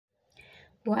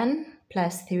1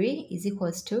 plus 3 is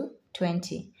equals to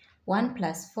 20. 1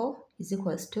 plus 4 is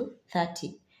equals to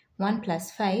 30. 1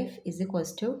 plus 5 is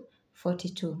equals to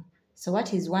 42. So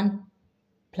what is 1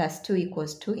 plus 2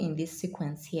 equals to in this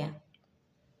sequence here?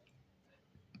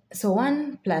 So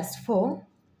 1 plus 4,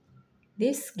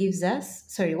 this gives us,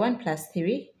 1 plus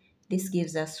 3, this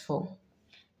gives us 4.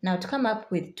 Now to come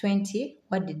up with 20,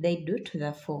 what did they do to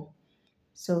the 4?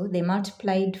 So they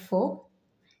multiplied 4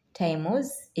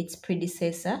 times its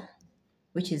predecessor,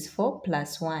 which is 4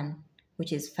 plus 1,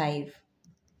 which is 5,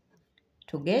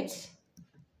 to get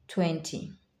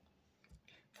 20.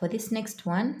 For this next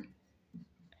one,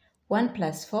 1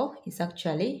 plus 4 is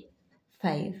actually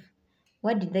 5.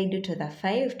 What did they do to the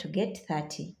 5 to get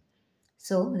 30?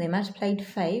 So they multiplied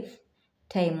 5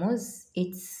 times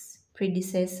its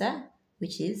predecessor,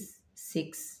 which is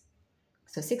 6.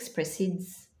 So 6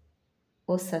 precedes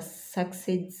or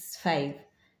succeeds 5.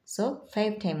 So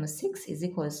 5 times 6 is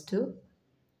equals to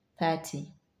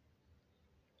 30.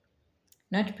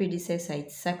 Not predecessor,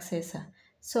 it's successor.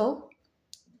 So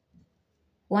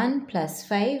 1 plus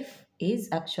 5 is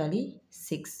actually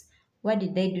 6. What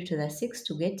did they do to the 6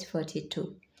 to get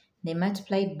 42? They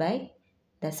multiplied by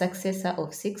the successor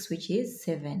of 6, which is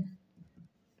 7,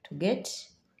 to get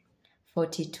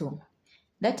 42.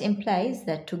 That implies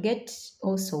that to get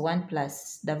also 1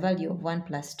 plus, the value of 1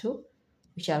 plus 2,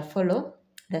 we shall follow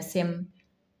the same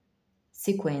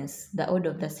sequence, the order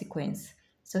of the sequence.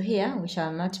 So here we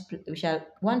shall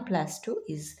 1 plus 2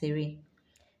 is 3.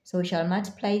 So we shall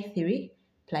multiply 3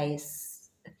 plus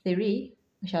 3,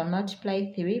 we shall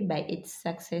multiply 3 by its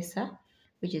successor,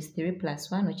 which is 3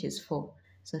 plus 1, which is 4.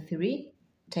 So 3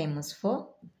 times 4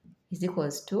 is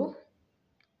equals to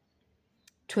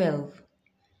 12.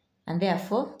 And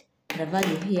therefore, the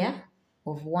value here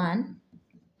of 1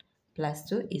 plus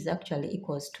 2 is actually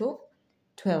equals to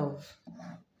 12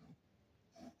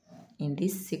 in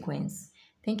this sequence.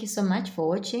 Thank you so much for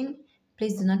watching.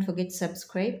 Please do not forget to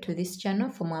subscribe to this channel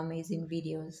for more amazing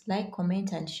videos. Like,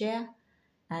 comment, and share.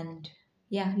 And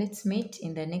yeah, let's meet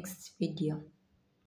in the next video.